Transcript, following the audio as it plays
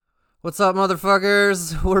What's up,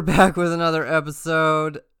 motherfuckers? We're back with another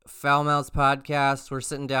episode, Foul Mouths Podcast. We're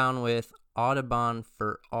sitting down with Audubon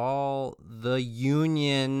for all the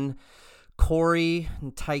Union. Corey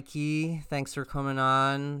and Tyke, thanks for coming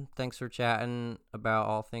on. Thanks for chatting about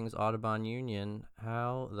all things Audubon Union.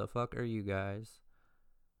 How the fuck are you guys?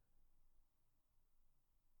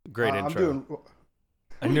 Great intro.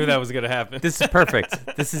 I knew that was going to happen. This is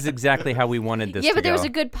perfect. This is exactly how we wanted this to go. Yeah, but there was a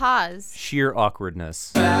good pause. Sheer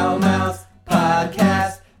awkwardness. Foul Mouths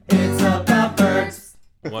Podcast, it's about birds.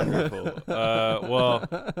 Wonderful. Well,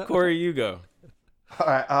 Corey, you go. All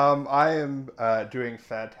right. I am doing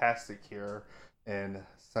fantastic here in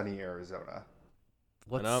sunny Arizona.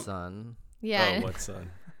 What son? Yeah. Oh, what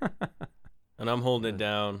son? And I'm holding it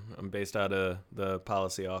down. I'm based out of the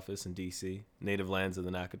policy office in D.C., native lands of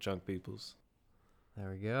the Nacotchunk peoples. There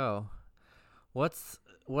we go. What's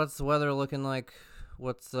the weather looking like?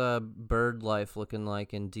 What's bird life looking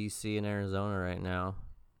like in DC and Arizona right now?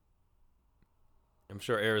 I'm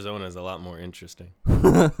sure Arizona is a lot more interesting.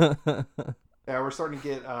 Yeah, we're starting to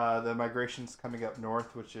get the migrations coming up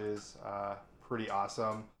north, which is pretty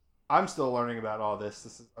awesome. I'm still learning about all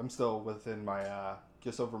this. I'm still within my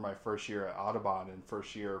just over my first year at Audubon and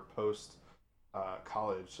first year post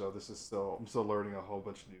college. So I'm still learning a whole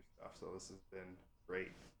bunch of new stuff. So this has been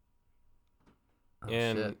great.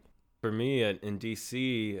 And shit. for me in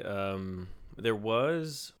DC, there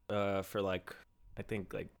was for I think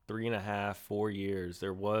 3.5, 4 years,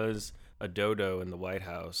 there was a dodo in the White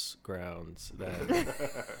House grounds that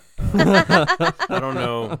I don't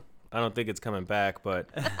know. I don't think it's coming back, but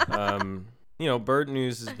bird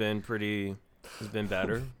news has been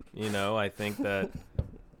better. I think that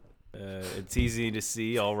it's easy to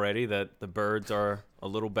see already that the birds are a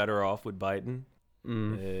little better off with Biden.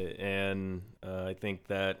 And I think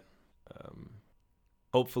that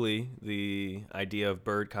hopefully the idea of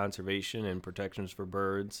bird conservation and protections for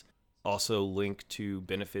birds also link to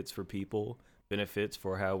benefits for people, benefits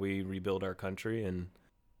for how we rebuild our country. And,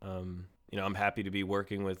 I'm happy to be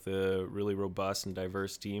working with a really robust and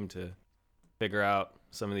diverse team to figure out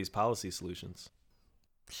some of these policy solutions.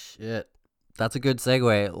 Shit. That's a good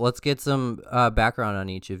segue. Let's get some background on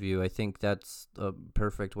each of you. I think that's a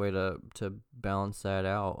perfect way to balance that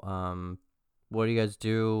out. What do you guys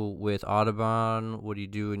do with Audubon? What do you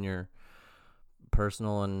do in your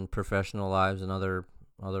personal and professional lives and other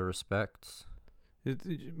respects?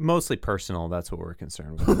 Mostly personal. That's what we're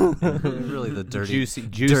concerned with. Really, the juicy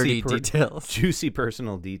details. Juicy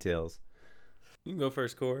personal details. You can go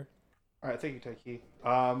first, Corey. All right, thank you, Tyke.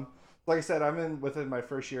 Like I said, I'm within my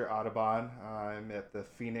first year at Audubon. I'm at the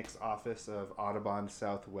Phoenix office of Audubon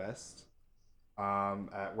Southwest,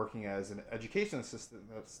 working as an education assistant.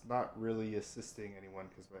 That's not really assisting anyone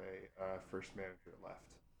because my first manager left.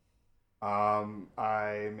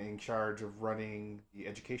 I'm in charge of running the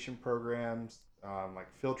education programs, like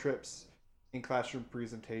field trips, in-classroom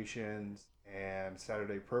presentations, and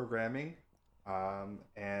Saturday programming,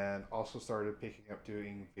 and also started picking up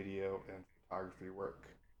doing video and photography work.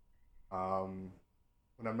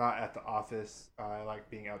 When I'm not at the office, I like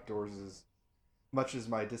being outdoors as much as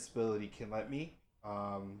my disability can let me,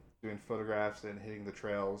 doing photographs and hitting the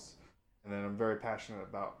trails. And then I'm very passionate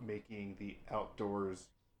about making the outdoors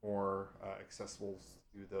more accessible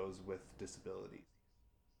to those with disabilities.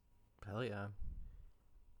 Hell yeah.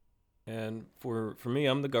 And for me,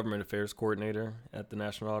 I'm the government affairs coordinator at the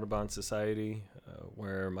National Audubon Society,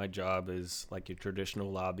 where my job is like your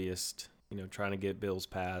traditional lobbyist, trying to get bills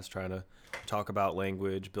passed, trying to talk about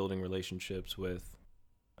language, building relationships with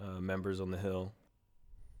members on the Hill.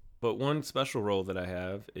 But one special role that I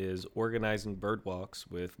have is organizing bird walks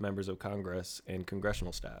with members of Congress and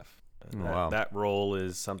congressional staff. Wow. That role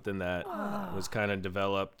is something that was kind of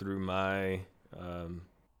developed through my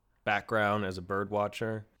background as a bird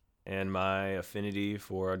watcher and my affinity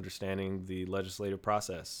for understanding the legislative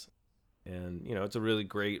process. And, it's a really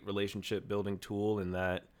great relationship building tool in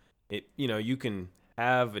that you can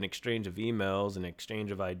have an exchange of emails, an exchange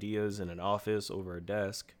of ideas in an office over a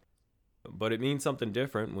desk, but it means something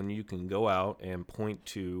different when you can go out and point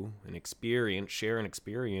to an experience, share an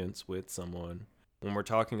experience with someone when we're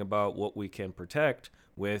talking about what we can protect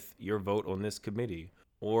with your vote on this committee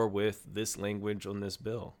or with this language on this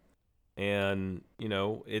bill. And,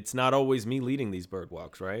 it's not always me leading these bird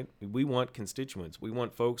walks, right? We want constituents. We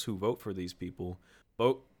want folks who vote for these people,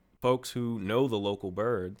 folks who know the local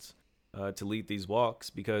birds, to lead these walks,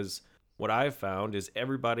 because what I've found is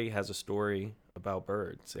everybody has a story about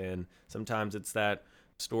birds. And sometimes it's that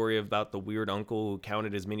story about the weird uncle who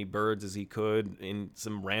counted as many birds as he could in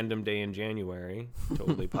some random day in January.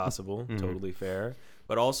 Totally possible, totally fair.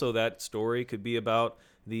 But also that story could be about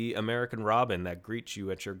the American robin that greets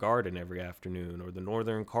you at your garden every afternoon, or the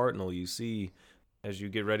northern cardinal you see as you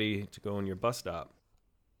get ready to go on your bus stop.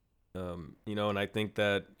 And I think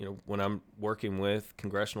that, when I'm working with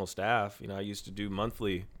congressional staff, I used to do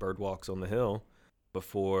monthly bird walks on the Hill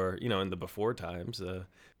before, in the before times.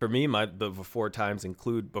 For me, the before times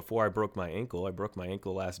include before I broke my ankle. I broke my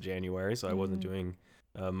ankle last January, so I wasn't doing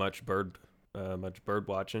much bird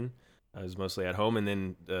watching. I was mostly at home, and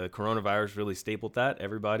then coronavirus really stapled that.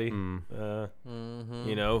 Everybody, who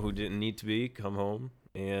didn't need to be, come home.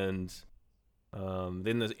 And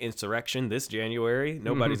then the insurrection this January,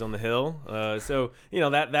 nobody's on the Hill. So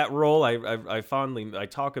that role, I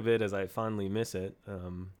talk of it as I fondly miss it.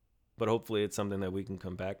 But hopefully it's something that we can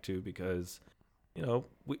come back to, because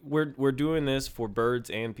we're doing this for birds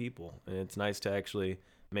and people, and it's nice to actually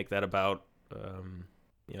make that about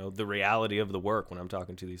the reality of the work when I'm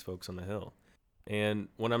talking to these folks on the Hill. And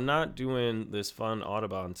when I'm not doing this fun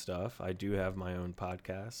Audubon stuff, I do have my own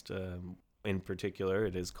podcast. In particular,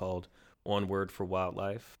 it is called One Word for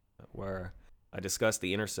Wildlife, where I discuss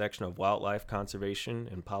the intersection of wildlife conservation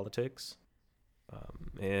and politics.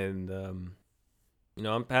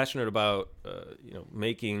 I'm passionate about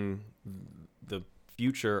making the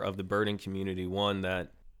future of the birding community one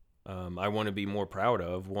that I want to be more proud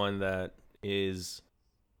of, one that is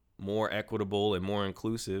more equitable and more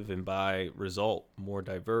inclusive, and by result more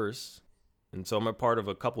diverse. And so I'm a part of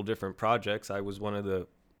a couple different projects. I was one of the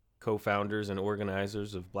co-founders and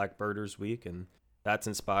organizers of Black Birders Week, and that's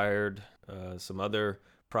inspired some other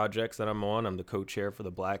projects that I'm on. I'm the co-chair for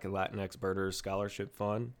the Black and Latinx Birders Scholarship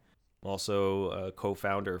Fund. I'm also a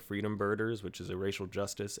co-founder of Freedom Birders, which is a racial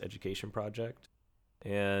justice education project.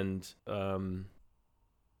 And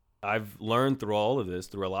I've learned through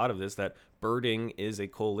a lot of this, that birding is a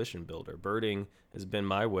coalition builder. Birding has been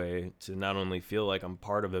my way to not only feel like I'm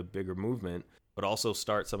part of a bigger movement, but also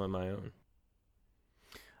start some of my own.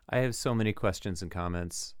 I have so many questions and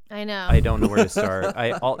comments. I know. I don't know where to start.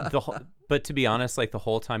 But to be honest, like the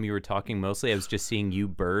whole time you were talking, mostly I was just seeing you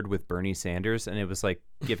bird with Bernie Sanders, and it was like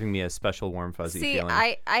giving me a special warm fuzzy feeling.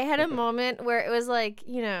 I had a moment where it was like,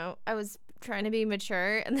 I was trying to be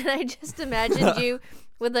mature, and then I just imagined you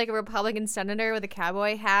with like a Republican senator with a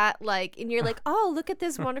cowboy hat, and you're like, oh, look at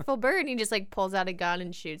this wonderful bird, and he just like pulls out a gun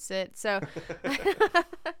and shoots it. So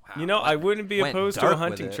I wouldn't be opposed to a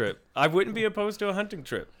hunting trip. I wouldn't be opposed to a hunting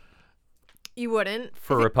trip. You wouldn't?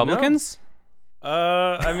 For Republicans? No.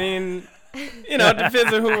 I mean, it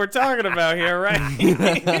depends on who we're talking about here, right?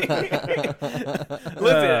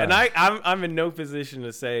 Listen, and I'm in no position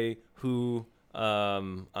to say who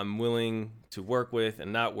I'm willing to work with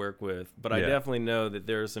and not work with, but I definitely know that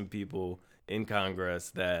there are some people in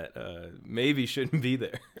Congress that maybe shouldn't be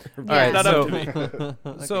there. All right, not up to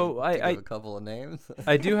me. So I have a couple of names.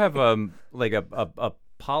 I do have a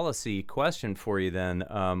policy question for you then.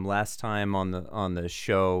 Last time on the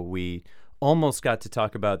show, we almost got to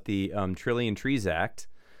talk about the Trillion Trees Act,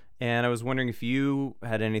 and I was wondering if you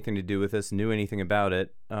had anything to do with this, knew anything about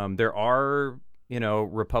it. There are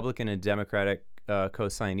Republican and Democratic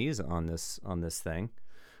co-signees on this thing.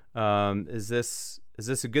 Is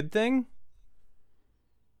this a good thing?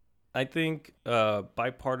 I think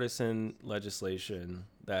bipartisan legislation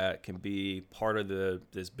that can be part of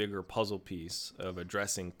this bigger puzzle piece of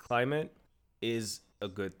addressing climate is a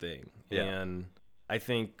good thing. Yeah. And I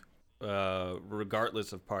think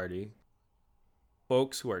regardless of party,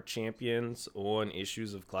 folks who are champions on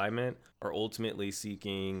issues of climate are ultimately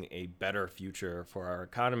seeking a better future for our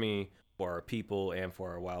economy, for our people, and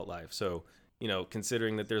for our wildlife. So,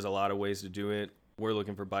 considering that there's a lot of ways to do it, we're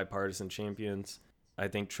looking for bipartisan champions. I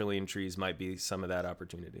think Trillion Trees might be some of that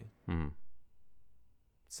opportunity.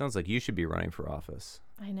 Sounds like you should be running for office.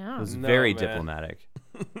 I know. It was very diplomatic.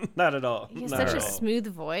 Not at all. You have such a smooth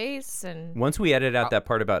voice. And once we edit out that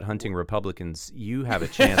part about hunting Republicans, you have a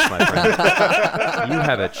chance, my friend. You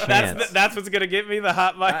have a chance. That's what's going to get me the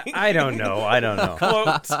hot mic? I don't know.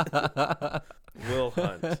 Quote, Will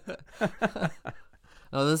Hunt.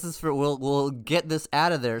 No, this is for we'll get this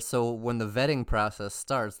out of there, so when the vetting process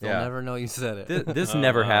starts, they'll never know you said it. This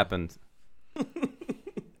never happened.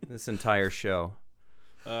 This entire show.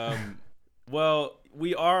 Well,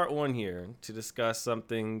 we are on here to discuss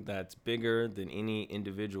something that's bigger than any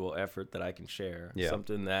individual effort that I can share. Yeah.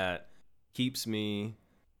 Something that keeps me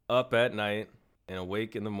up at night and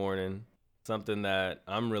awake in the morning. Something that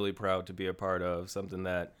I'm really proud to be a part of. Something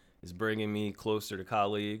that is bringing me closer to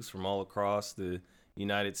colleagues from all across the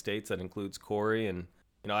United States. That includes Corey. And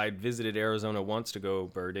I visited Arizona once to go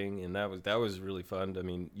birding, and that was really fun. I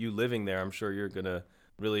mean, you living there, I'm sure you're gonna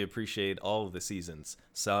really appreciate all of the seasons.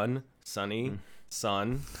 Sunny,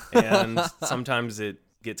 sun, and sometimes it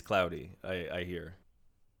gets cloudy. I hear.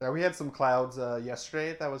 Yeah, we had some clouds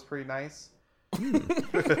yesterday. That was pretty nice.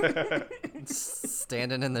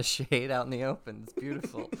 Standing in the shade out in the open. It's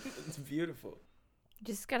beautiful. It's beautiful.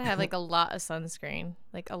 Just gotta have like a lot of sunscreen.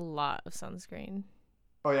 Like a lot of sunscreen.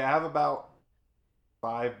 Oh yeah, I have about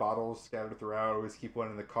 5 bottles scattered throughout. I always keep one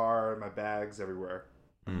in the car, in my bags, everywhere.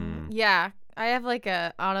 Yeah, I have like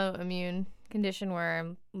a autoimmune condition where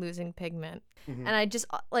I'm losing pigment, and I just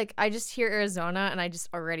hear Arizona, and I just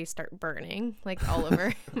already start burning like all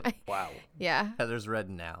over. Wow. Yeah. Heather's red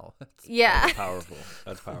now. Yeah. That's powerful.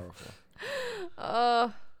 That's powerful.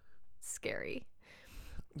 Oh, scary.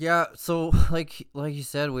 Yeah, so like you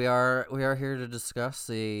said, we are here to discuss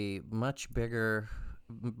a much bigger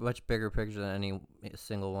picture than any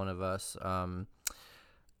single one of us.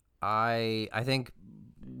 I think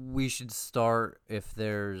we should start, if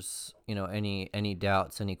there's any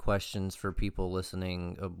doubts, any questions for people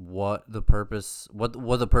listening, of what the purpose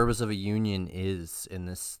of a union is in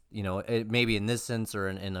this, maybe in this sense or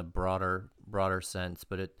in a broader sense.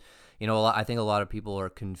 But I think a lot of people are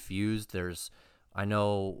confused. I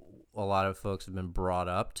know a lot of folks have been brought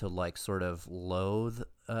up to like sort of loathe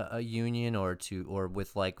a union or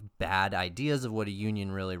with like bad ideas of what a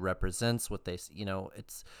union really represents. What they,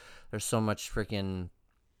 there's so much freaking,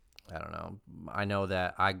 I don't know. I know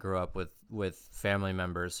that I grew up with family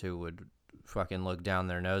members who would fucking look down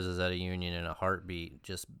their noses at a union in a heartbeat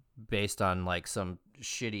just based on like some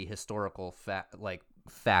shitty historical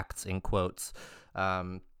facts in quotes.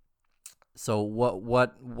 So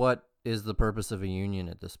what is the purpose of a union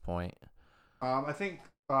at this point? I think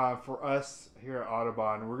for us here at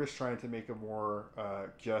Audubon, we're just trying to make a more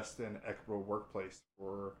just and equitable workplace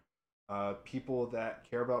for people that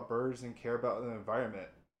care about birds and care about the environment.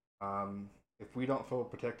 If we don't feel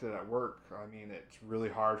protected at work, I mean, it's really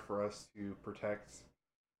hard for us to protect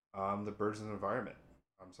the birds and the environment.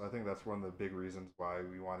 So I think that's one of the big reasons why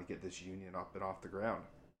we want to get this union up and off the ground.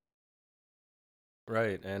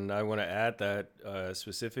 Right, and I want to add that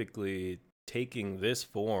specifically taking this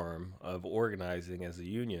form of organizing as a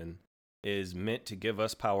union is meant to give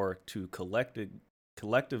us power to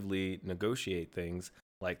collectively negotiate things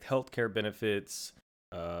like healthcare benefits,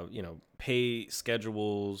 pay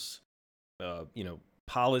schedules,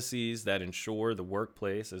 policies that ensure the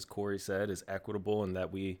workplace, as Corey said, is equitable and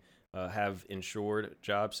that we have ensured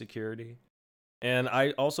job security. And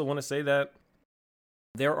I also want to say that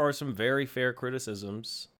there are some very fair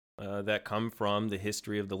criticisms that come from the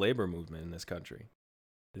history of the labor movement in this country,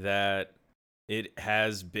 that it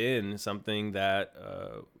has been something that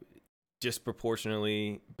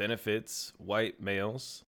disproportionately benefits white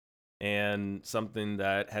males and something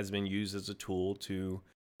that has been used as a tool to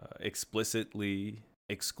explicitly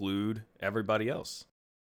exclude everybody else.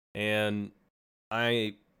 And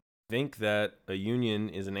I think that a union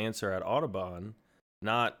is an answer at Audubon,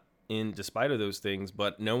 not in despite of those things,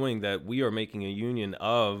 but knowing that we are making a union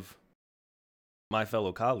of my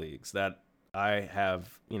fellow colleagues that I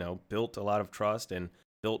have, built a lot of trust and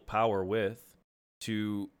built power with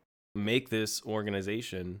to make this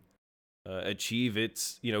organization achieve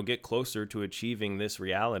its, get closer to achieving this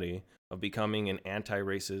reality of becoming an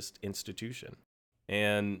anti-racist institution.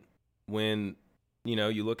 And when,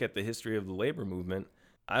 you look at the history of the labor movement,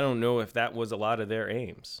 I don't know if that was a lot of their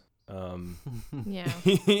aims. Yeah.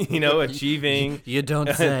 Achieving. You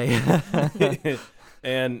don't say.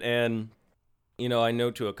 and I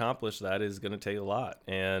know to accomplish that is going to take a lot.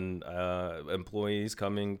 And employees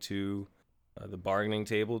coming to the bargaining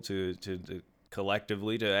table to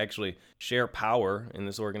collectively to actually share power in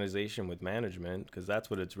this organization with management, because that's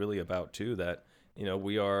what it's really about too. That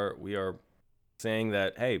we are saying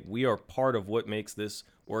that, hey, we are part of what makes this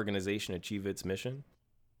organization achieve its mission,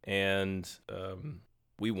 and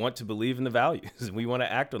we want to believe in the values. We want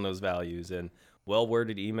to act on those values, and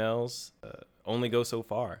well-worded emails only go so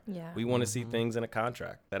far. Yeah. We want to see things in a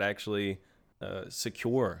contract that actually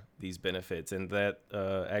secure these benefits and that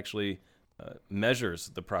actually measures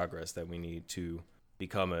the progress that we need to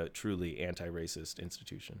become a truly anti-racist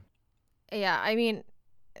institution. Yeah, I mean,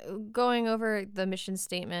 going over the mission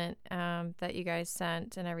statement that you guys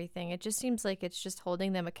sent and everything, it just seems like it's just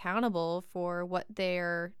holding them accountable for what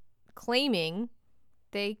they're claiming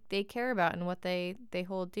they care about and what they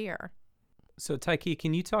hold dear. So Taiki,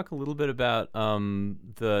 can you talk a little bit about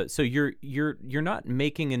so you're not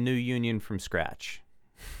making a new union from scratch,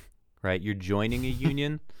 right? You're joining a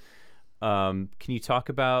union. Can you talk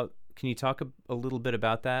a little bit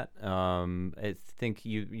about that? I think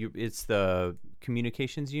it's the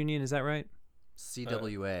Communications Union, is that right?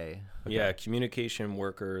 CWA. Yeah, Communication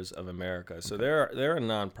Workers of America. So they're a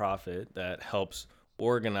nonprofit that helps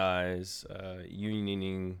organize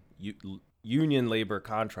union labor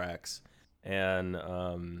contracts, and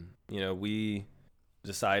we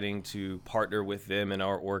deciding to partner with them in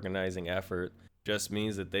our organizing effort just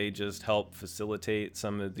means that they just help facilitate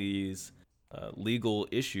some of these legal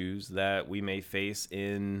issues that we may face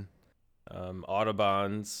in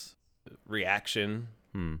Audubon's reaction.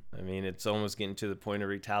 I mean, it's almost getting to the point of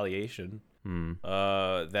retaliation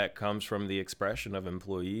that comes from the expression of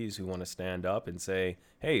employees who want to stand up and say,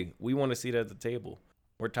 hey, we want a seat at the table.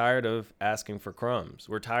 We're tired of asking for crumbs.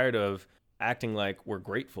 We're tired of acting like we're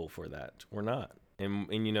grateful for that. We're not. And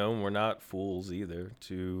we're not fools either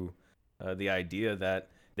to the idea that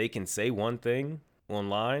they can say one thing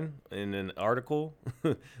online in an article,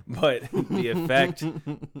 but the effect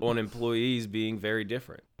on employees being very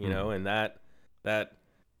different, and that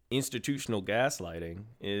institutional gaslighting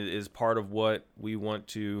is part of what we want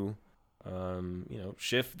to,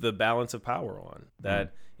 shift the balance of power on.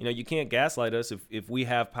 That, you can't gaslight us if we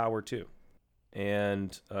have power too.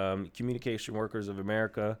 And Communication Workers of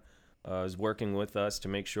America is working with us to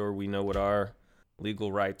make sure we know what our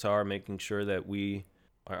legal rights are, making sure that we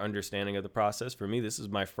are understanding of the process. For me, this is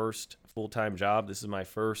my first full-time job. This is my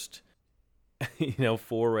first,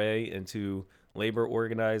 foray into labor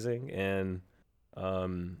organizing, and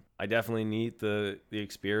I definitely need the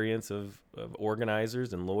experience of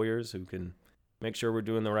organizers and lawyers who can make sure we're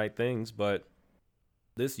doing the right things. But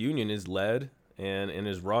this union is led and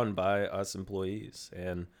is run by us employees,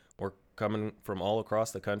 and we're coming from all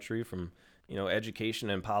across the country, from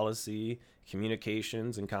education and policy,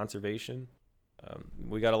 communications and conservation.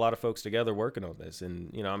 We got a lot of folks together working on this,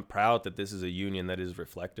 and I'm proud that this is a union that is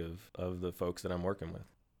reflective of the folks that I'm working with.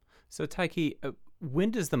 So Tyke,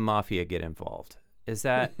 when does the mafia get involved? Is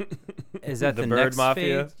that the bird next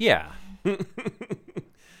mafia? phase? Yeah.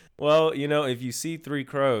 Well, if you see three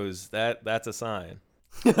crows, that's a sign.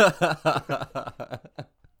 Well,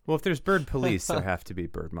 if there's bird police, there have to be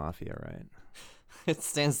bird mafia, right? It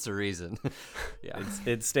stands to reason. Yeah.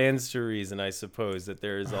 It stands to reason, I suppose, that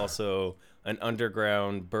there is also an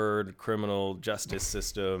underground bird criminal justice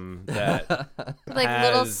system that Like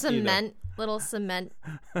has, little cement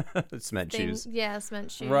Cement thing. shoes. Yeah,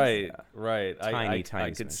 cement shoes. Right. Tiny I could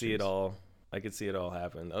cement see it shoes. all. I could see it all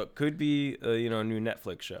happen. Could be a new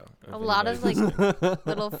Netflix show. A lot of like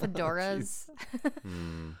little fedoras.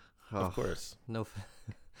 Of course. No.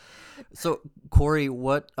 So Corey,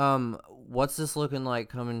 what's this looking like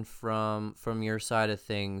coming from your side of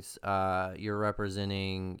things? You're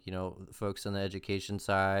representing, folks on the education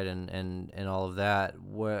side and all of that.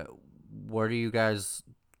 What are you guys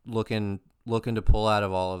looking to pull out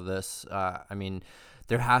of all of this? I mean,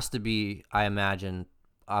 there has to be, I imagine,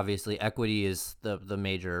 obviously equity is the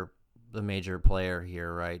major player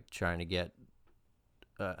here, right? Trying to get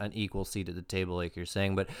an equal seat at the table, like you're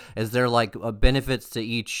saying. But is there like benefits to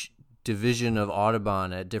each division of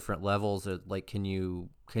Audubon at different levels? Like,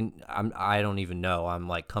 I don't even know. I'm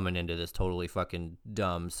like coming into this totally fucking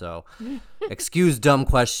dumb. So excuse dumb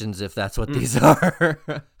questions if that's what these are.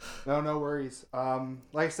 No worries.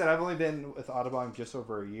 Like I said, I've only been with Audubon just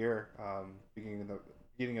over a year.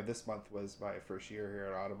 Beginning of this month was my first year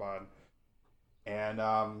here at Audubon. And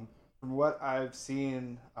from what I've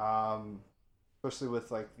seen, especially with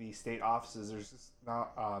like the state offices, there's just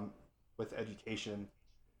not, with education,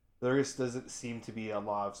 there just doesn't seem to be a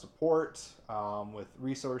lot of support with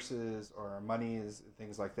resources or monies and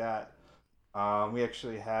things like that. We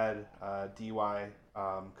actually had DY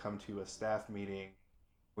come to a staff meeting.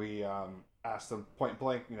 We asked them point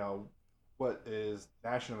blank, what is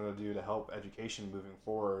National going to do to help education moving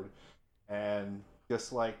forward? And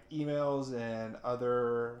just like emails and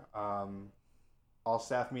other all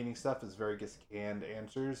staff meeting stuff is very just canned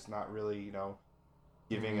answers, not really,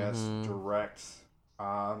 giving us direct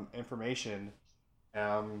information.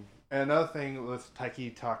 And another thing with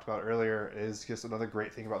Tyke talked about earlier is just another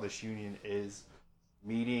great thing about this union is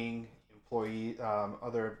meeting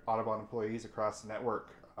other Audubon employees across the network.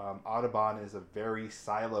 Audubon is a very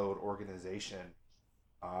siloed organization.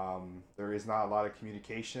 There is not a lot of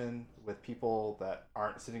communication with people that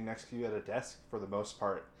aren't sitting next to you at a desk for the most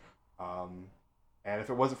part. And if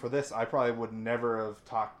it wasn't for this, I probably would never have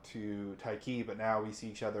talked to Tyke, but now we see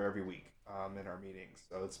each other every week in our meetings.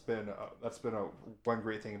 So that's been one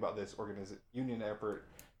great thing about this union effort.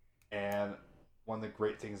 And one of the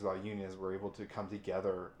great things about union is we're able to come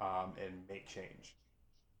together and make change.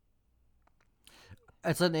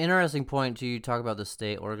 It's an interesting point to talk about the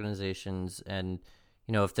state organizations, and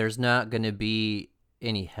if there's not going to be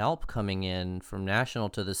any help coming in from national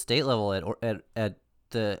to the state level at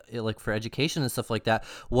like for education and stuff like that.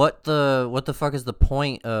 What the fuck is the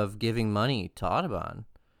point of giving money to Audubon?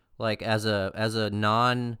 Like as a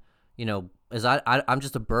non, as I'm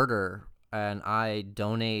just a birder and I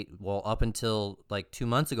donate. Well, up until like 2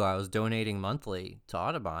 months ago, I was donating monthly to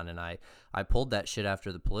Audubon, and I pulled that shit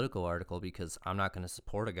after the Politico article because I'm not going to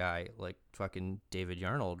support a guy like fucking David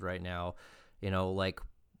Yarnold right now. Like,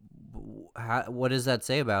 what does that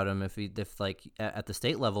say about him if like at the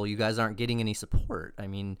state level you guys aren't getting any support? I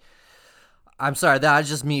mean, I'm sorry, that's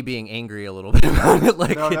just me being angry a little bit about it.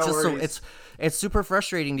 Like, it's just it's super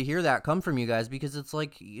frustrating to hear that come from you guys, because it's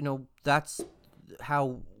like, that's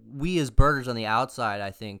how we as birders on the outside,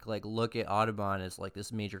 I think, like, look at Audubon as like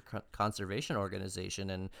this major conservation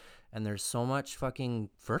organization, and there's so much fucking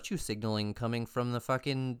virtue signaling coming from the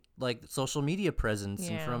fucking like social media presence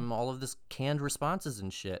and from all of this canned responses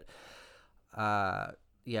and shit.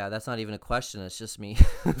 Yeah, that's not even a question. It's just me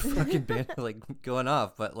fucking like going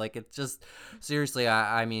off. But like, it's just seriously,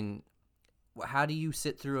 I mean, how do you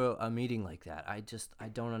sit through a meeting like that? I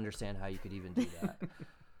don't understand how you could even do that.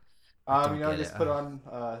 Just put on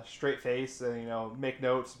a straight face and, make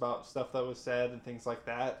notes about stuff that was said and things like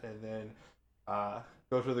that. And then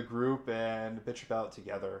go to the group and bitch about it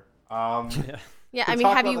together. Yeah, I mean,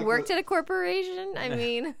 have you worked at a corporation? I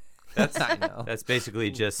mean... I know. That's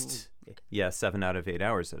basically just 7 out of 8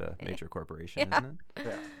 hours at a major corporation, isn't it?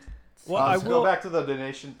 Yeah. Well, I will go back to the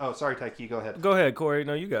donation. Oh, sorry, Taiki, go ahead. Go ahead, Corey.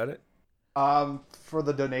 No, you got it. For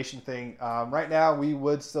the donation thing, right now we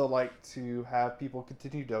would still like to have people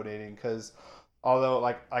continue donating, because although,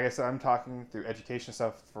 like I said, I'm talking through education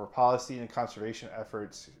stuff for policy and conservation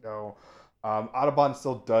efforts. Audubon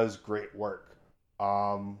still does great work.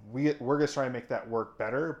 We're just trying to make that work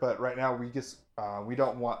better, but right now we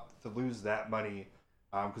don't want to lose that money,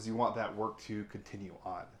 because you want that work to continue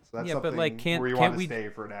on. So that's something but like, where you want to stay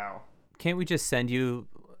for now. Can't we just send you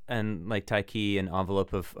and like Taiki an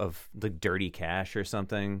envelope of the dirty cash or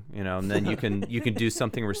something, and then you can do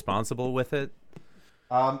something responsible with it?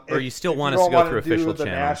 Or you still want us to go through official channels?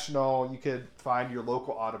 National, you could find your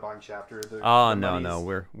local Audubon chapter. No,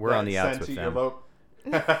 we're on the outs with them.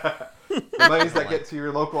 The monies that get to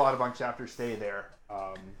your local Audubon chapter stay there.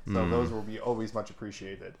 So those will be always much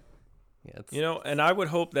appreciated. Yeah, and I would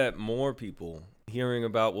hope that more people hearing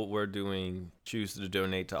about what we're doing choose to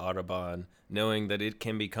donate to Audubon, knowing that it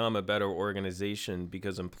can become a better organization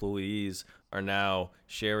because employees are now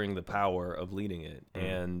sharing the power of leading it.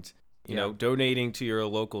 And donating to your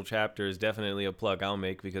local chapter is definitely a plug I'll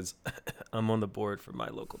make, because I'm on the board for my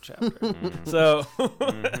local chapter. So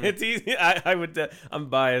it's easy. I'm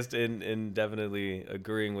biased in definitely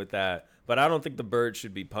agreeing with that. But I don't think the bird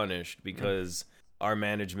should be punished because our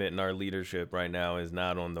management and our leadership right now is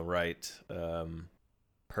not on the right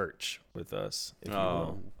perch with us. If you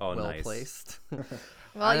will. Well Nice. placed.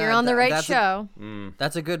 Well, you're on the right show.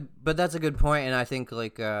 That's a good point, and I think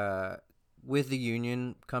like with the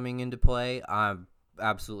union coming into play, I'm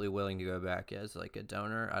absolutely willing to go back as like a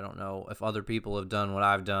donor. I don't know if other people have done what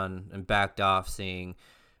I've done and backed off, seeing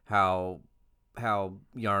how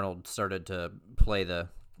Yarnold started to play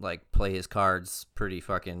his cards pretty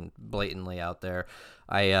fucking blatantly out there.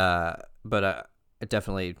 But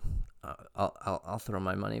definitely I'll throw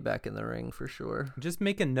my money back in the ring for sure. Just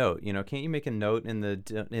make a note, can't you make a note in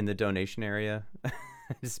the donation area?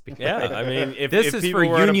 I mean, if this is for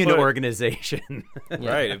union organization,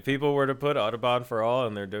 right? If people were to put Audubon for All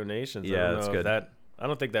in their donations, that's good. I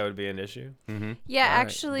don't think that would be an issue. Mm-hmm. Yeah,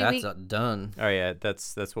 actually, that's done. Oh yeah,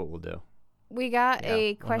 that's what we'll do. We got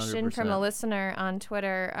a question 100%. from a listener on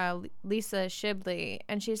Twitter, Lisa Shibley,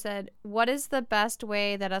 and she said, "What is the best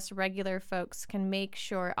way that us regular folks can make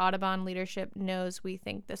sure Audubon leadership knows we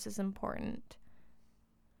think this is important?"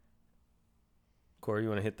 Corey, you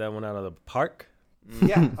want to hit that one out of the park?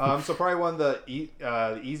 Yeah. So probably one of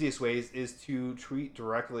the easiest ways is to tweet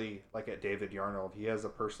directly, like at David Yarnold. He has a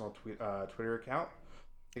personal Twitter account.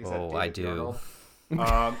 I do.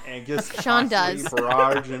 And just Sean does.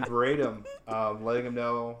 barrage and berate him, letting him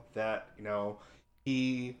know that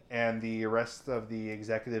he and the rest of the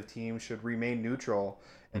executive team should remain neutral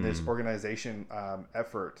in this organization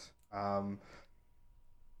effort.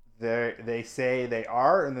 They say they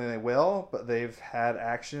are, and then they will, but they've had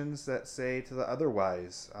actions that say to the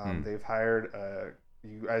otherwise. They've hired.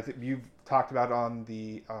 I think you've talked about on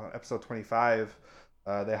the episode 25.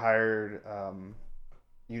 They hired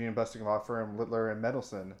union busting law firm Littler and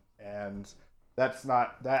Mendelsohn, and that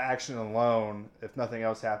action alone, if nothing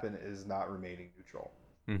else happened, is not remaining neutral.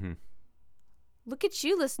 Mm-hmm. Look at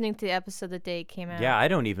you listening to the episode the day it came out. Yeah, I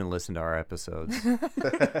don't even listen to our episodes.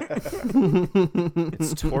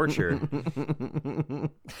 It's torture.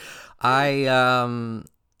 I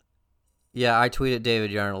tweet at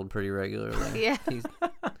David Yarnold pretty regularly. Yeah. He's-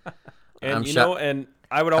 And I'm you shocked. know, and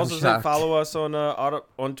I would also say shocked. follow us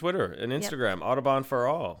on Twitter and Instagram, Audubon for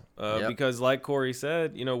All, Yep. because like Corey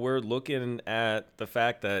said, you know, we're looking at the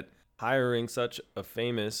fact that hiring such a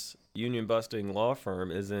famous union-busting law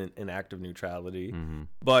firm isn't an act of neutrality. Mm-hmm.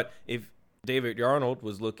 But if David Yarnold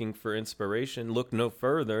was looking for inspiration, look no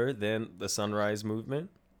further than the Sunrise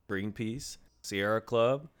Movement, Greenpeace, Sierra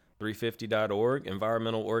Club, 350.org,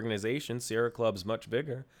 environmental organizations. Sierra Club's much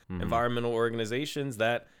bigger. Mm-hmm. Environmental organizations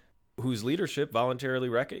whose leadership voluntarily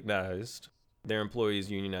recognized their employees'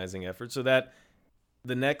 unionizing efforts, so that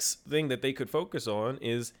the next thing that they could focus on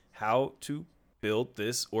is how to build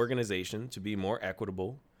this organization to be more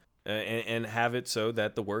equitable and have it so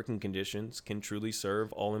that the working conditions can truly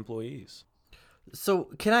serve all employees. So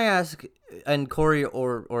can I ask, and Corey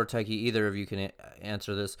or Taiki, either of you can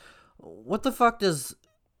answer this, what the fuck does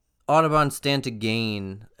Audubon stand to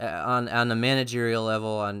gain on the managerial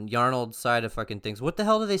level, on Yarnold's side of fucking things? What the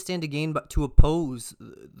hell do they stand to gain but to oppose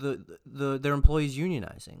their employees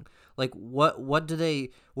unionizing? Like what are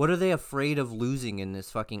they afraid of losing in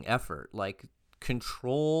this fucking effort? Like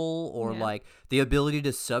control or like the ability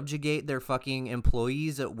to subjugate their fucking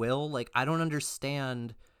employees at will? Like I don't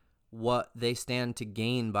understand what they stand to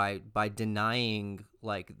gain by denying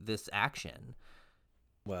like this action.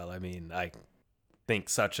 Well, I mean, I think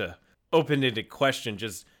such a open-ended question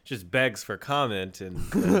just begs for comment, and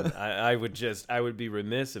I would be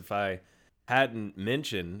remiss if I hadn't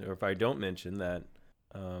mentioned, or if I don't mention that,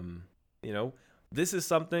 you know, this is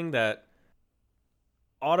something that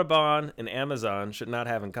Audubon and Amazon should not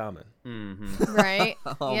have in common. Mm-hmm. Right?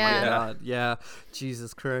 Oh Yeah. my god, yeah,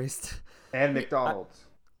 Jesus Christ. And McDonald's.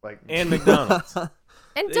 And McDonald's.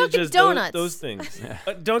 And It's Dunkin' just Donuts. Those things.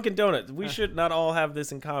 Dunkin' Donuts. We should not all have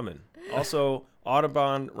this in common. Also,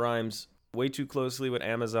 Audubon rhymes way too closely with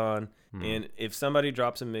Amazon. And if somebody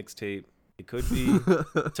drops a mixtape, it could be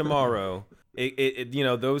tomorrow. It you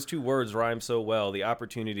know, those two words rhyme so well. The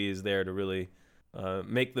opportunity is there to really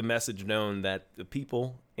make the message known that the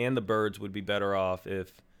people and the birds would be better off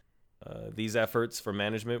if these efforts for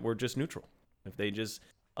management were just neutral. If they just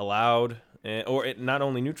allowed, not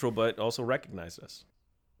only neutral, but also recognized us.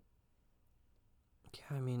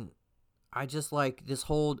 Yeah, I mean, I just like this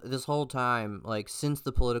whole time, like since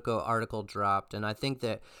the Politico article dropped, and I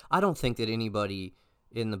don't think that anybody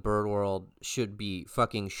in the bird world should be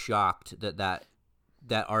fucking shocked that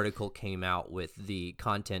article came out with the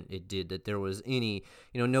content it did, that there was any,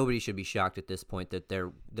 nobody should be shocked at this point that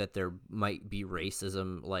there might be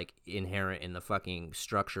racism like inherent in the fucking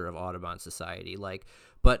structure of Audubon society. Like,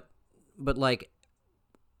 but like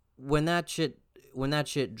when that shit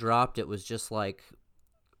dropped, it was just like,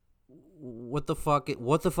 what the fuck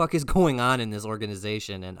is going on in this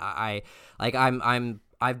organization? And I've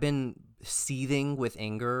been seething with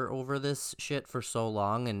anger over this shit for so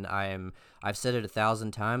long, and I've said it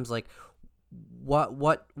 1,000 times. Like,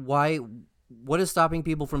 what is stopping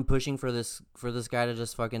people from pushing for this guy to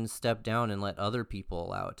just fucking step down and let other people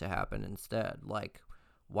allow it to happen instead? Like,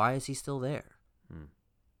 why is he still there?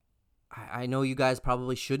 I know you guys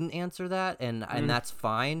probably shouldn't answer that, and that's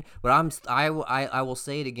fine. But I will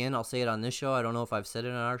say it again. I'll say it on this show. I don't know if I've said it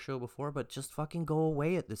on our show before, but just fucking go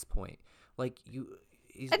away at this point. Like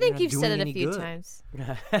I think you've said it a few times.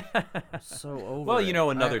 So over. Well, it.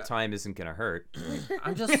 another time isn't gonna hurt.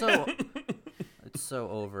 I'm just so it's so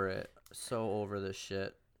over it. So over this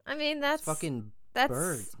shit. I mean, It's fucking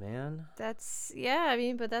birds, man. But that's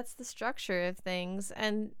the structure of things,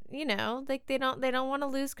 and like they don't want to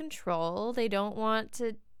lose control. They don't want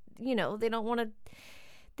to, they don't want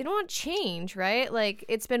change, right? Like,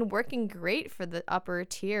 it's been working great for the upper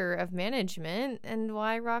tier of management, and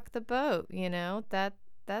why rock the boat?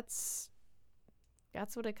 That's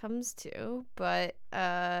what it comes to. But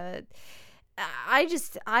I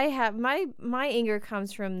have my anger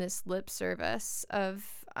comes from this lip service of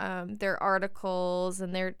their articles,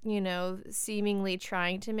 and they're seemingly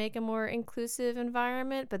trying to make a more inclusive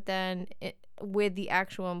environment, but then with the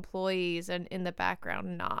actual employees and in the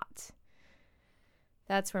background not.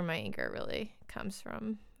 That's where my anger really comes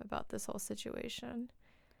from about this whole situation.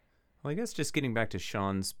 Well, I guess just getting back to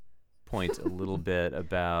Sean's point a little bit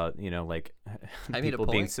about like I made a people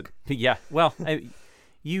being point. yeah. Well,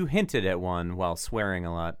 you hinted at one while swearing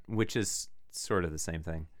a lot, which is sort of the same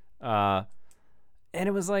thing. And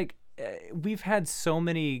it was like, we've had so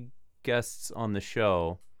many guests on the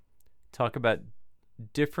show talk about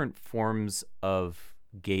different forms of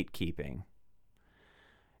gatekeeping.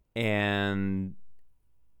 And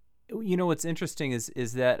you know what's interesting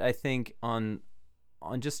is that I think on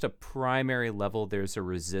just a primary level, there's a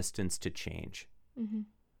resistance to change. Mm-hmm.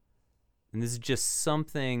 And this is just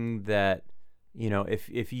something that, you know,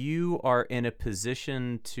 if you are in a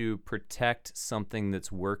position to protect something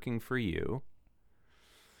that's working for you,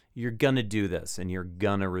 you're going to do this, and you're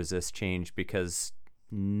going to resist change because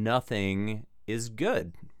nothing is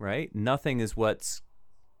good, right? Nothing is what's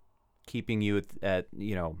keeping you at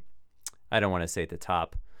you know, I don't want to say at the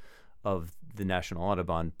top of the National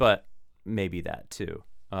Audubon, but maybe that too.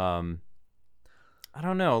 I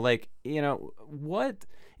don't know, like, you know, what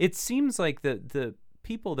it seems like the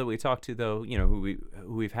people that we talk to, though, you know, who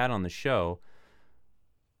we've had on the show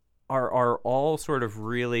are all sort of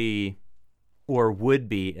really, or would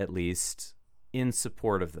be at least, in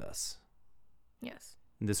support of this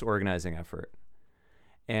organizing effort.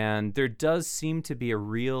 And there does seem to be a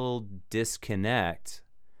real disconnect,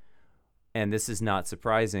 and this is not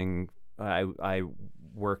surprising. I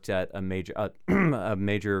worked at a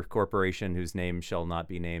major corporation whose name shall not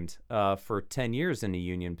be named for 10 years in a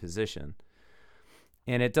union position.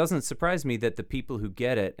 And it doesn't surprise me that the people who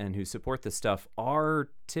get it and who support this stuff are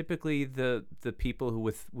typically the people who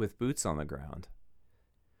with boots on the ground.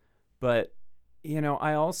 But, you know,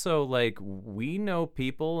 I also, like, we know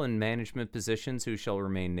people in management positions who shall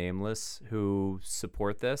remain nameless who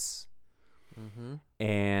support this. Mm-hmm.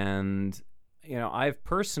 And, you know, I've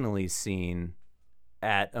personally seen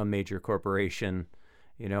at a major corporation,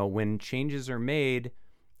 you know, when changes are made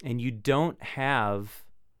and you don't have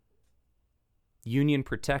union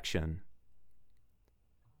protection,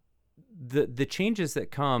 the changes that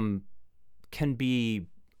come can be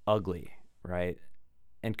ugly, right?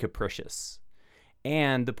 And capricious.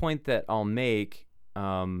 And the point that I'll make,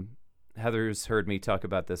 Heather's heard me talk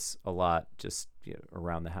about this a lot, just, you know,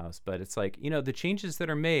 around the house, but it's like, you know, the changes that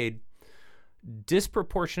are made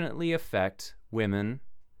disproportionately affect women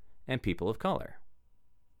and people of color.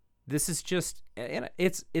 This is just,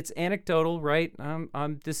 it's anecdotal, right?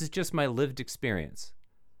 This is just my lived experience.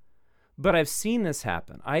 But I've seen this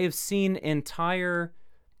happen. I've seen entire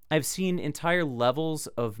levels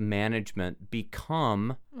of management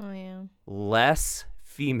become less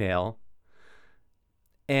female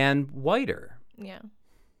and whiter. Yeah.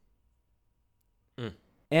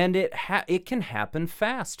 And it can happen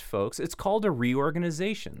fast, folks. It's called a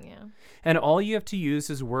reorganization. Yeah. And all you have to use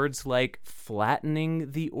is words like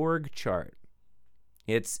flattening the org chart.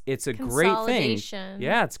 It's a great thing.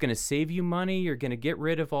 Yeah, it's going to save you money. You're going to get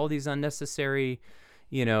rid of all these unnecessary,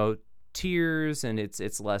 you know, tiers, and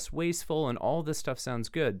it's less wasteful, and all this stuff sounds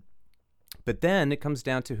good. But then it comes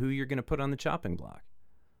down to who you're going to put on the chopping block.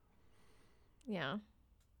 Yeah.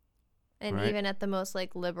 And Right. even at the most,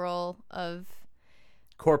 like, liberal of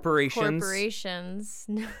corporations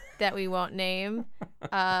that we won't name,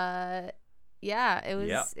 it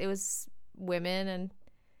was women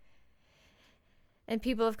and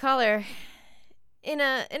people of color in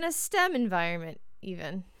a STEM environment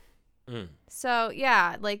even. So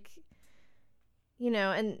yeah, like, you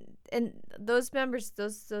know, and those members,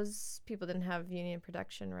 those people didn't have union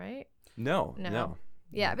protection, right? No.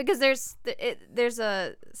 Yeah, because there's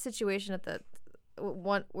a situation at the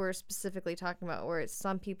one we're specifically talking about where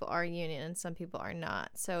some people are union and some people are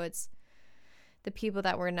not. So it's the people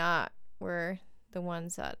that were not were the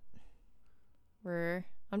ones that were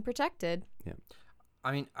unprotected. Yeah.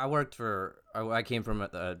 I mean, I came from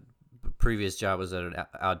a previous job was at an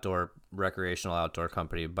recreational outdoor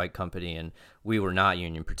company, bike company, and we were not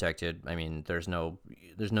union protected. I mean, there's no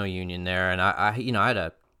union there. And I had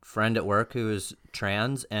a friend at work who was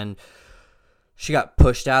trans, and she got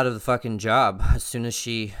pushed out of the fucking job as soon as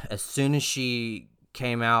she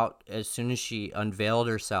came out, as soon as she unveiled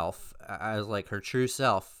herself. I was like, her true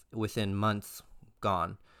self, within months,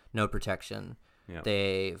 gone. No protection. Yeah.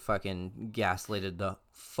 They fucking gaslighted the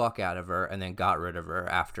fuck out of her and then got rid of her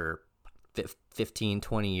after 15,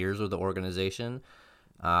 20 years with the organization.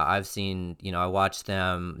 I've seen, I watched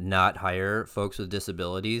them not hire folks with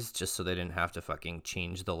disabilities just so they didn't have to fucking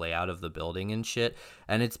change the layout of the building and shit.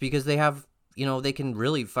 And it's because they have, they can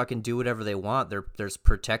really fucking do whatever they want. There's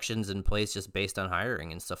protections in place just based on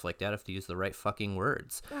hiring and stuff like that if they use the right fucking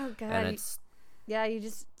words. Oh, God. And it's you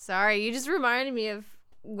just reminded me of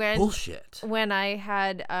bullshit. When I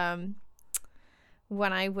had,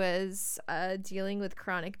 when I was dealing with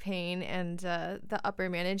chronic pain and the upper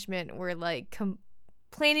management were like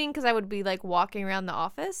complaining because I would be like walking around the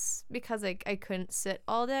office because I couldn't sit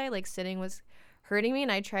all day. Like sitting was hurting me,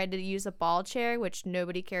 and I tried to use a ball chair, which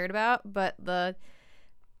nobody cared about. But the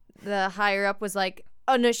higher up was like,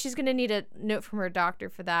 "Oh no, she's gonna need a note from her doctor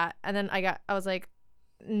for that." And then I was like,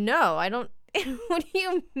 no, I don't. What do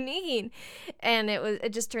you mean? And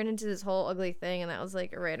it just turned into this whole ugly thing. And that was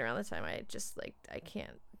like right around the time I just like, I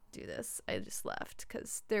can't do this. I just left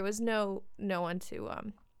because there was no one to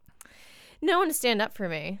stand up for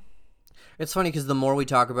me. It's funny because the more we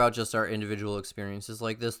talk about just our individual experiences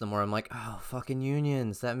like this, the more I'm like, oh, fucking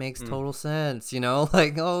unions. That makes total sense. You know,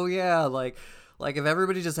 like, oh yeah, like if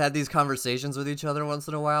everybody just had these conversations with each other once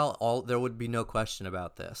in a while, there would be no question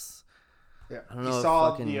about this. Yeah, I don't you know.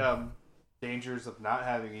 saw the dangers of not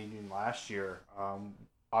having a union last year.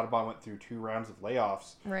 Audubon went through 2 rounds of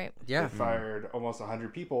layoffs. Right. Yeah. They fired almost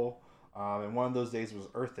 100 people. And one of those days was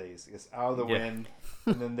Earth Days. It's out of the wind.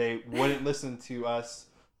 And then they wouldn't listen to us.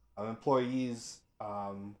 Employees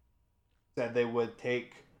said they would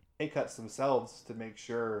take pay cuts themselves to make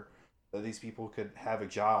sure that these people could have a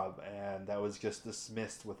job. And that was just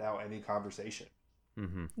dismissed without any conversation.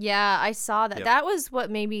 Mm-hmm. Yeah, I saw that. Yep. That was what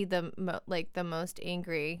made me the most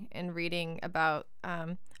angry in reading about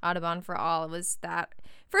Audubon for All. It was that,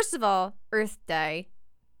 first of all, Earth Day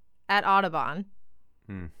at Audubon.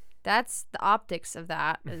 That's the optics of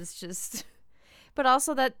that is just, but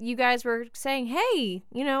also that you guys were saying, hey,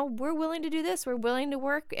 you know, we're willing to do this, we're willing to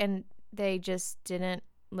work, and they just didn't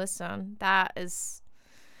listen. That is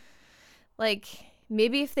like,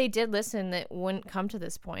 maybe if they did listen, it wouldn't come to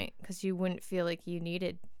this point because you wouldn't feel like you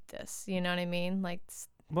needed this. You know what I mean? Like,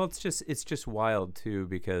 well, it's just wild too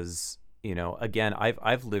because, you know, again,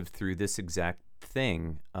 I've lived through this exact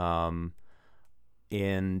thing.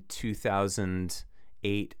 In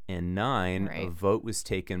 2008 and 2009, Right. a vote was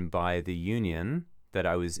taken by the union that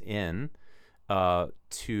I was in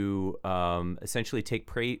to essentially take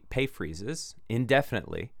pay freezes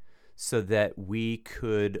indefinitely, so that we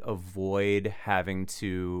could avoid having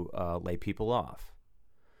to lay people off.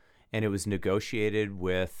 And it was negotiated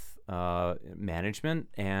with management,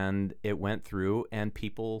 and it went through, and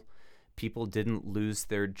people didn't lose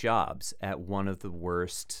their jobs at one of the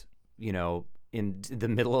worst, you know, in the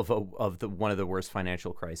middle of one of the worst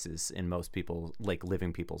financial crises in most people, like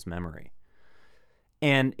living people's memory.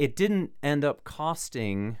 And it didn't end up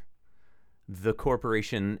costing the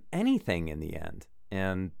corporation anything in the end.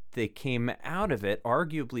 And they came out of it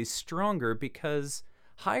arguably stronger because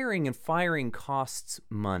hiring and firing costs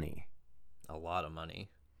money. A lot of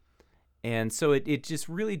money. And so it just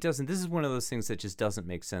really doesn't. This is one of those things that just doesn't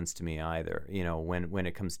make sense to me either. You know, when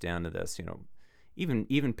it comes down to this, you know,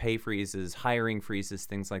 even pay freezes, hiring freezes,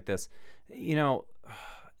 things like this. You know,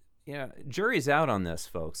 jury's out on this,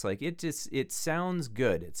 folks. Like it sounds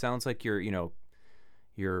good. It sounds like you're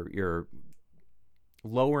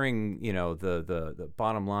lowering, you know, the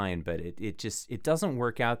bottom line, but it doesn't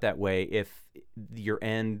work out that way if your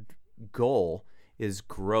end goal is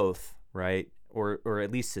growth, right? Or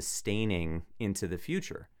at least sustaining into the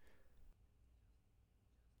future.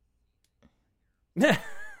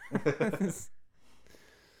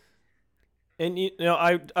 And you know,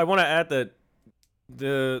 I want to add that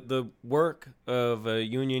the work of a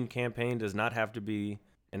union campaign does not have to be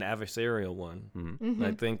an adversarial one. Mm-hmm.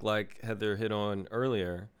 I think, like Heather hit on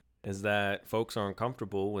earlier, is that folks are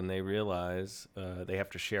uncomfortable when they realize they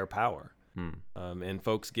have to share power, and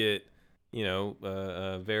folks get, you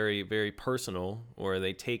know, very, very personal, or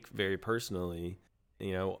they take very personally,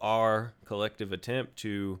 you know, our collective attempt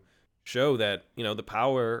to show that, you know, the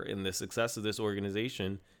power and the success of this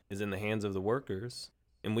organization is in the hands of the workers,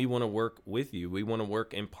 and we want to work with you. We want to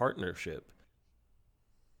work in partnership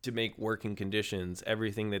to make working conditions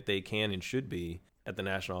everything that they can and should be at the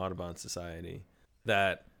National Audubon Society.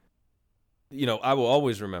 That, you know, I will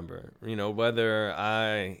always remember, you know, whether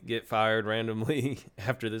I get fired randomly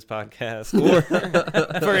after this podcast or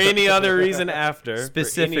for any other reason after,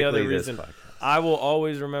 Specifically for any other this reason, podcast. I will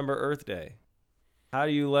always remember Earth Day. How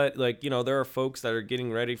do you let, like, you know, there are folks that are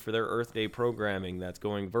getting ready for their Earth Day programming that's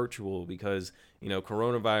going virtual because, you know,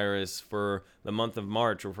 coronavirus for the month of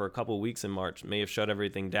March or for a couple of weeks in March may have shut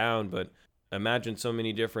everything down. But imagine so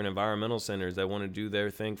many different environmental centers that want to do their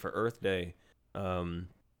thing for Earth Day.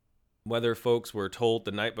 Whether folks were told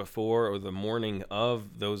the night before or the morning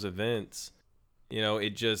of those events, you know,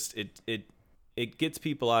 it just, it gets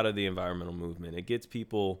people out of the environmental movement. It gets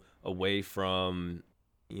people away from,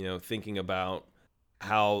 you know, thinking about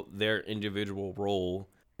how their individual role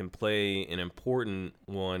can play an important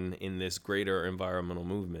one in this greater environmental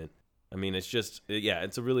movement. I mean, it's just, yeah,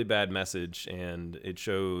 it's a really bad message, and it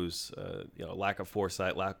shows, you know, lack of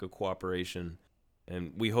foresight, lack of cooperation.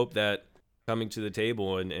 And we hope that coming to the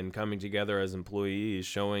table and coming together as employees,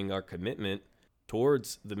 showing our commitment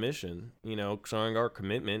towards the mission, you know, showing our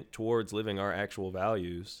commitment towards living our actual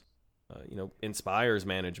values, inspires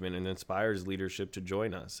management and inspires leadership to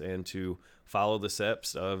join us and to follow the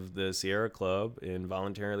steps of the Sierra Club in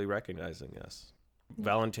voluntarily recognizing us.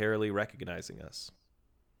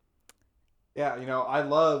 Yeah, I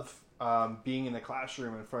love being in the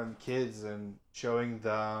classroom in front of kids and showing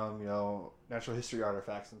them, natural history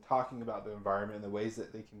artifacts and talking about the environment and the ways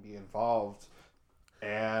that they can be involved.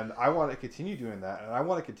 And I want to continue doing that, and I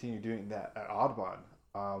want to continue doing that at Audubon.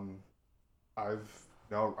 I'm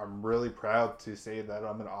really proud to say that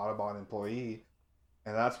I'm an Audubon employee,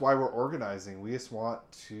 and that's why we're organizing. We just want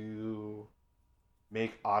to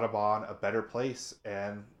make Audubon a better place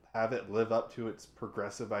and have it live up to its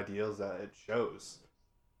progressive ideals that it shows.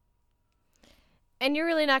 And you're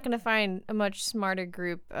really not going to find a much smarter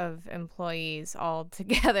group of employees all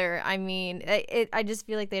together. I mean, I just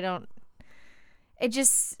feel like they don't. It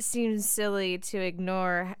just seems silly to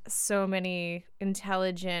ignore so many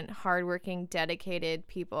intelligent, hardworking, dedicated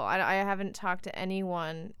people. I haven't talked to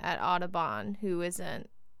anyone at Audubon who isn't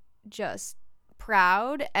just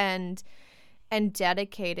proud and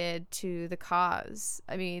dedicated to the cause.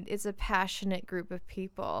 I mean, it's a passionate group of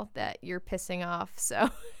people that you're pissing off.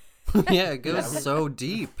 So yeah, it goes so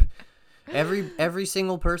deep. Every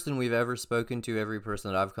single person we've ever spoken to, every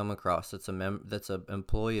person that I've come across that's an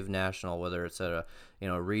employee of National, whether it's at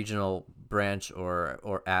a regional branch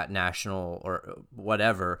or at National or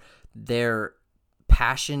whatever, their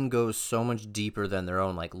passion goes so much deeper than their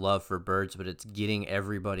own love for birds, but it's getting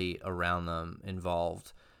everybody around them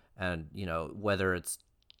involved. And whether it's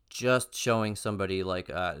just showing somebody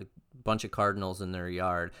a bunch of cardinals in their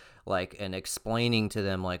yard, and explaining to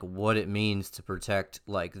them what it means to protect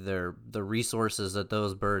the resources that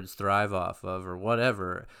those birds thrive off of or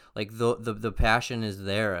whatever. The passion is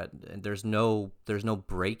there. There's no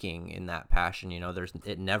breaking in that passion.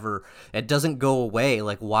 It doesn't go away.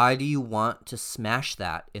 Why do you want to smash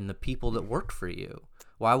that in the people that work for you?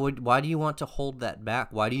 Why do you want to hold that back?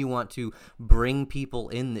 Why do you want to bring people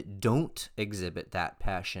in that don't exhibit that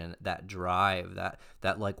passion, that drive, that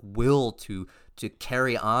will to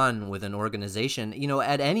carry on with an organization,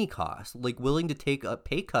 at any cost, willing to take a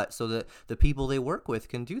pay cut so that the people they work with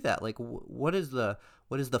can do that? What is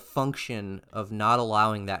the function of not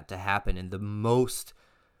allowing that to happen in the most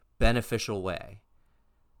beneficial way?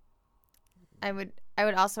 I would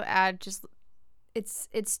also add, just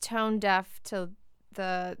it's tone deaf to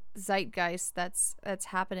the zeitgeist that's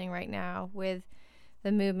happening right now with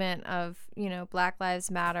the movement of Black Lives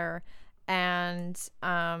Matter, and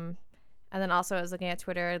then also I was looking at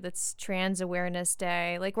Twitter, that's Trans Awareness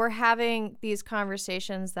Day. We're having these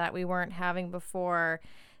conversations that we weren't having before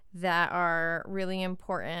that are really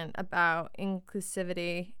important about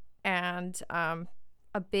inclusivity, and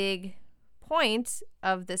a big point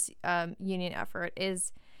of this union effort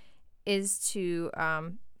is to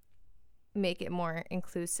make it more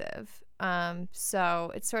inclusive.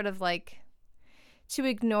 So it's sort of to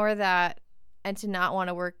ignore that and to not want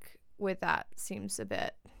to work with that seems a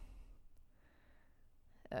bit.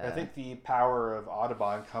 I think the power of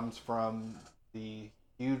Audubon comes from the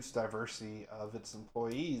huge diversity of its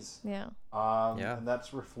employees. Yeah. And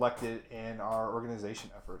that's reflected in our organization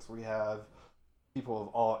efforts. We have people of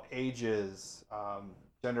all ages,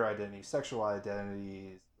 gender identities, sexual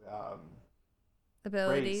identities,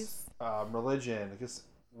 abilities, race, religion. Because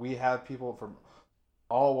we have people from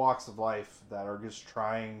all walks of life that are just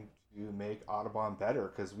trying to make Audubon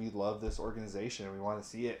better, because we love this organization and we want to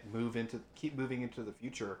see it keep moving into the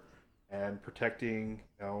future and protecting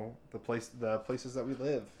the places that we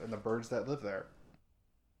live and the birds that live there.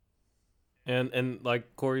 And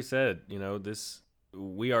like Corey said,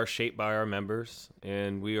 we are shaped by our members,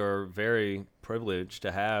 and we are very privileged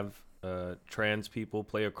to have trans people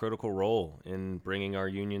play a critical role in bringing our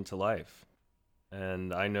union to life.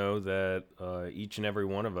 And I know that each and every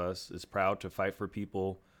one of us is proud to fight for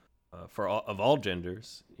people of all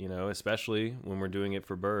genders, especially when we're doing it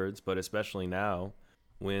for birds, but especially now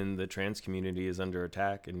when the trans community is under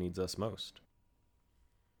attack and needs us most.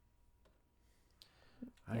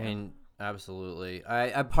 I mean, absolutely.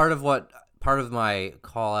 I part of my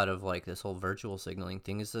call out of this whole virtual signaling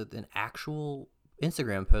thing is that an actual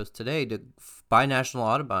Instagram post today by National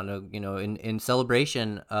Audubon, in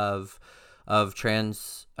celebration of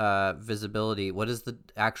trans visibility. What is the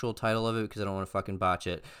actual title of it? Because I don't want to fucking botch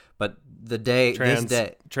it. But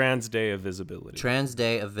Trans Day of Visibility. Trans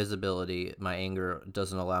Day of Visibility. My anger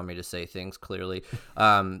doesn't allow me to say things clearly.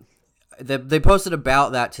 They posted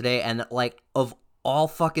about that today, and of all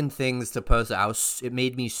fucking things to post, it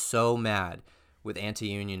made me so mad with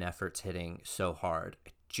anti-union efforts hitting so hard.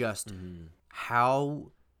 Just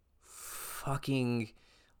how fucking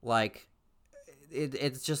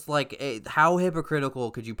it's just like how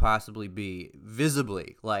hypocritical could you possibly be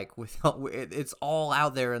visibly, like it's all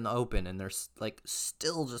out there in the open, and they're like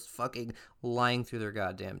still just fucking lying through their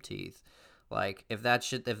goddamn teeth. Like if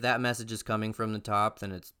that message is coming from the top,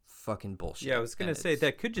 then it's fucking bullshit. Yeah, I was gonna say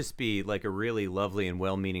that could just be like a really lovely and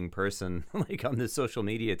well-meaning person, like on the social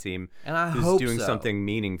media team, and I who's hope doing so. something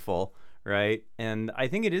meaningful, right? And I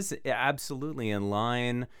think it is absolutely in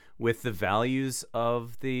line with the values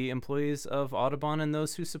of the employees of Audubon and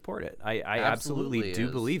those who support it. I absolutely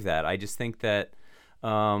do believe that. I just think that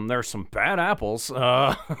there are some bad apples.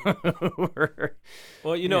 Well,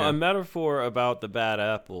 a metaphor about the bad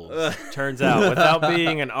apples turns out, without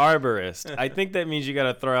being an arborist, I think that means you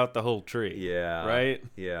got to throw out the whole tree. Yeah. Right?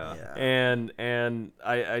 Yeah. And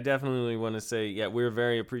I definitely want to say, we're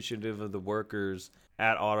very appreciative of the workers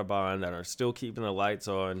at Audubon that are still keeping the lights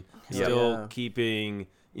on, still keeping,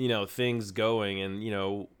 things going.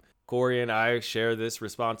 And, Corey and I share this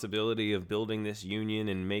responsibility of building this union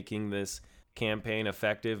and making this campaign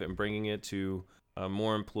effective and bringing it to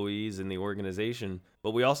more employees in the organization.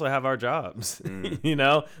 But we also have our jobs.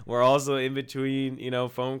 We're also in between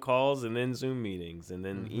phone calls and then Zoom meetings and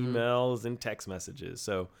then emails and text messages.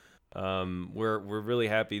 So we're really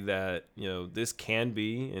happy that this can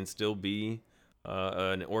be and still be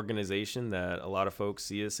an organization that a lot of folks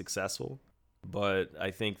see as successful. But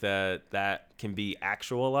I think that can be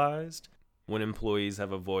actualized when employees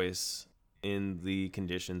have a voice in the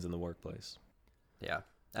conditions in the workplace. Yeah,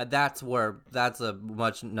 that's a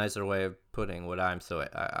much nicer way of putting what I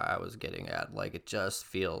was getting at. Like it just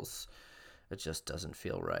doesn't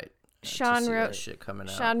feel right. Sean to see wrote that shit coming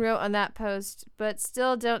out. Sean wrote on that post, but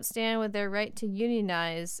still don't stand with their right to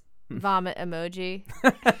unionize. Vomit emoji.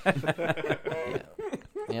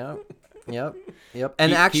 Yep.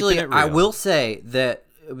 And actually, I will say that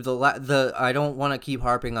the I don't want to keep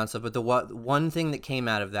harping on stuff, but the one thing that came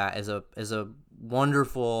out of that is a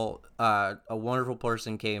wonderful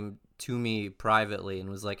person came to me privately and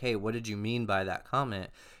was like, "Hey, what did you mean by that comment?"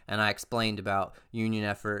 And I explained about union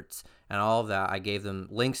efforts and all of that. I gave them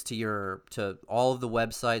links to all of the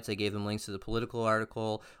websites. I gave them links to the political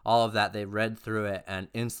article, all of that. They read through it and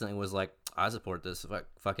instantly was like, "I support this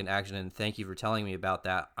fucking action, and thank you for telling me about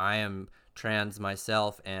that. I am trans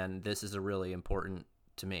myself, and this is a really important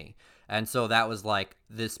to me." And so that was like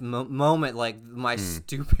this moment, like my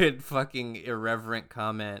stupid fucking irreverent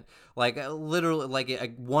comment, like literally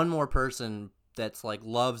like one more person that's like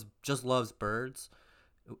loves birds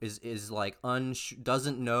is like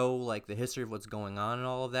doesn't know like the history of what's going on and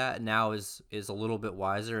all of that, and now is a little bit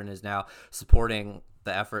wiser and is now supporting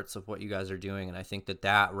the efforts of what you guys are doing. And I think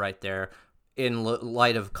that right there, in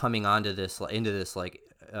light of coming into this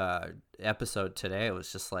episode today, it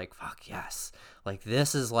was just like, fuck yes, like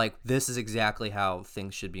this is exactly how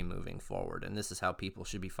things should be moving forward, and this is how people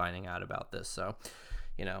should be finding out about this. So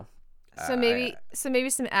so maybe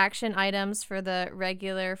some action items for the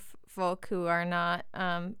regular folk who are not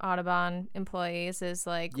Audubon employees is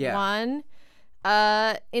like, one,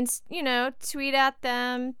 tweet at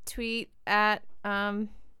them, tweet at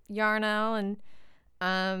Yarnell, and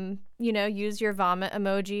use your vomit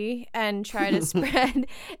emoji and try to spread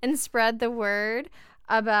the word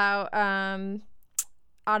about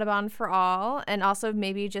Audubon for All, and also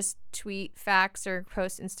maybe just tweet facts or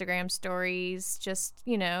post Instagram stories, just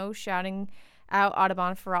shouting out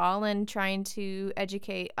Audubon for All and trying to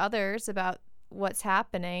educate others about what's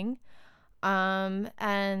happening. And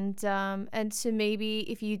to maybe,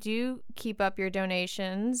 if you do keep up your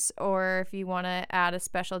donations, or if you want to add a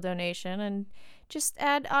special donation, and just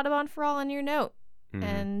add Audubon for All on your note,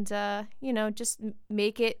 and just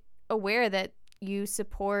make it aware that you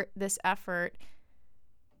support this effort.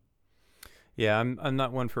 Yeah, I'm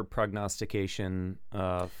not one for prognostication,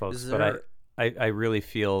 folks, but I really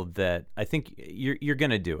feel that I think you're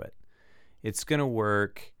gonna do it. It's gonna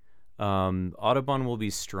work. Audubon will be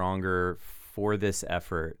stronger for this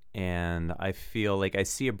effort, and I feel like I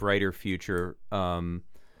see a brighter future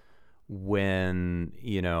when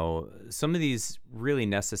some of these really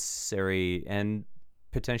necessary and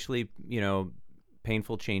potentially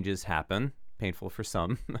painful changes happen. Painful for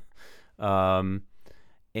some. I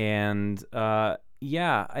don't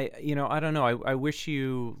know. I wish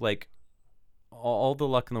you like all the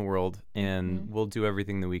luck in the world, and we'll do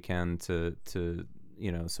everything that we can to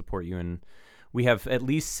support you. And we have at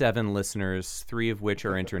least 7 listeners, 3 of which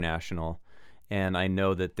are international, and I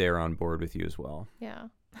know that they're on board with you as well. Yeah.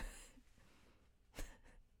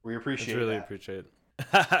 We appreciate really that. appreciate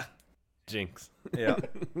it. Jinx. Yeah.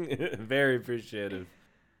 Very appreciative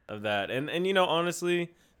of that. And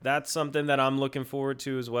honestly, that's something that I'm looking forward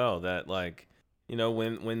to as well. That like,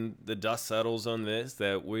 when the dust settles on this,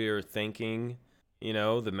 that we're thanking,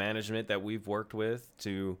 the management that we've worked with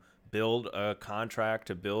to build a contract,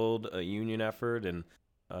 to build a union effort, and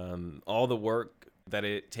all the work that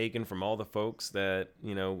it taken from all the folks that,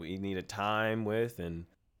 we needed time with, and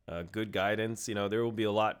good guidance. There will be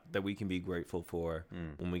a lot that we can be grateful for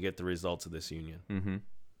when we get the results of this union. Mm-hmm.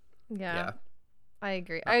 Yeah. I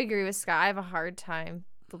agree. I agree with Scott. I have a hard time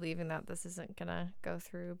believing that this isn't gonna go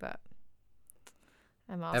through, but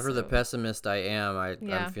I'm also Ever the pessimist I am,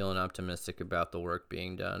 Yeah. I'm feeling optimistic about the work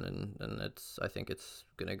being done, and I think it's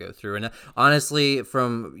gonna go through. And honestly,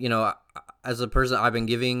 from as a person I've been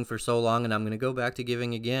giving for so long, and I'm gonna go back to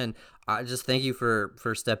giving again. I just thank you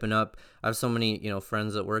for stepping up. I have so many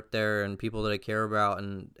friends that work there and people that I care about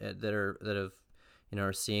and that have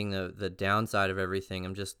are seeing the downside of everything.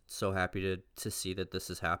 I'm just so happy to see that this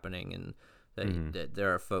is happening, and that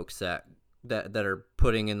there are folks that are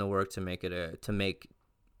putting in the work to make it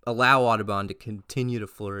allow Audubon to continue to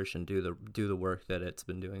flourish and do the work that it's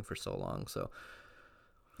been doing for so long. So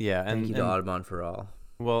yeah, thank you to Audubon for all.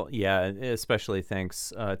 Well, yeah, especially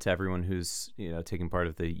thanks to everyone who's taking part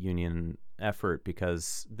of the union effort,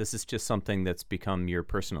 because this is just something that's become your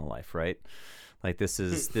personal life, right? Like this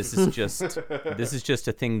is just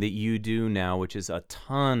a thing that you do now, which is a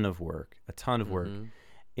ton of work,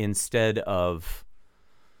 instead of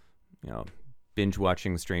binge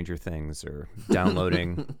watching Stranger Things or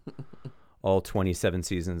downloading all 27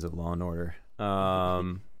 seasons of Law and Order.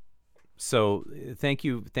 So thank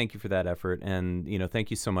you for that effort, and thank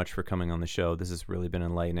you so much for coming on the show. This has really been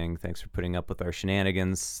enlightening. Thanks for putting up with our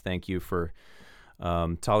shenanigans. Thank you for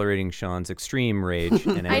tolerating Sean's extreme rage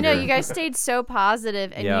and anger. I know you guys stayed so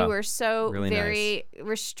positive, and Yeah, you were so really very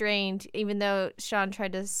restrained, even though Sean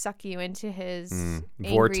tried to suck you into his angry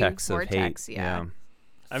vortex of hate. Yeah.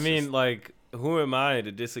 I mean, like, who am I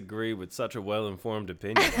to disagree with such a well-informed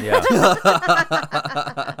opinion? Yeah.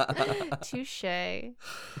 Touche.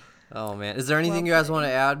 Oh man, is there anything you guys want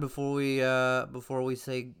to add before we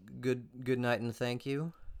say good night and thank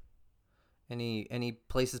you? Any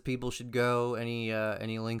places people should go?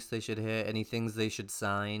 Any links they should hit? Any things they should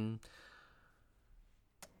sign?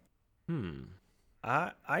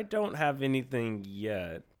 I don't have anything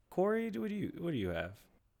yet. Corey, what do you have?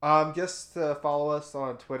 Just to follow us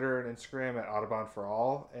on Twitter and Instagram at Audubon for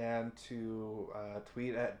All, and to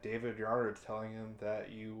tweet at David Yarder telling him that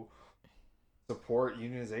you support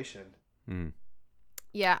unionization.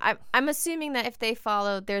 Yeah, I'm assuming that if they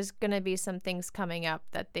follow, there's gonna be some things coming up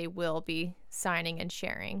that they will be signing and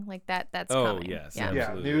sharing, like that. That's coming. Yes, yeah.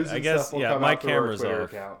 absolutely. News and I guess stuff will come my out through our camera's Twitter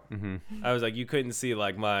off. account. I was like, you couldn't see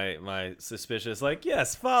like my suspicious, like,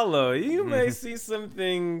 yes, follow. You may see some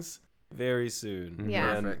things very soon.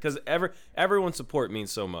 Yeah. Because everyone's support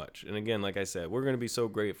means so much. And again, like I said, we're going to be so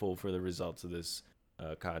grateful for the results of this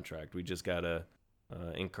contract. We just got to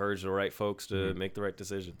encourage the right folks to make the right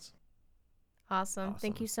decisions. Awesome.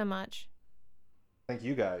 Thank you so much. Thank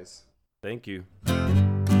you guys. Thank you.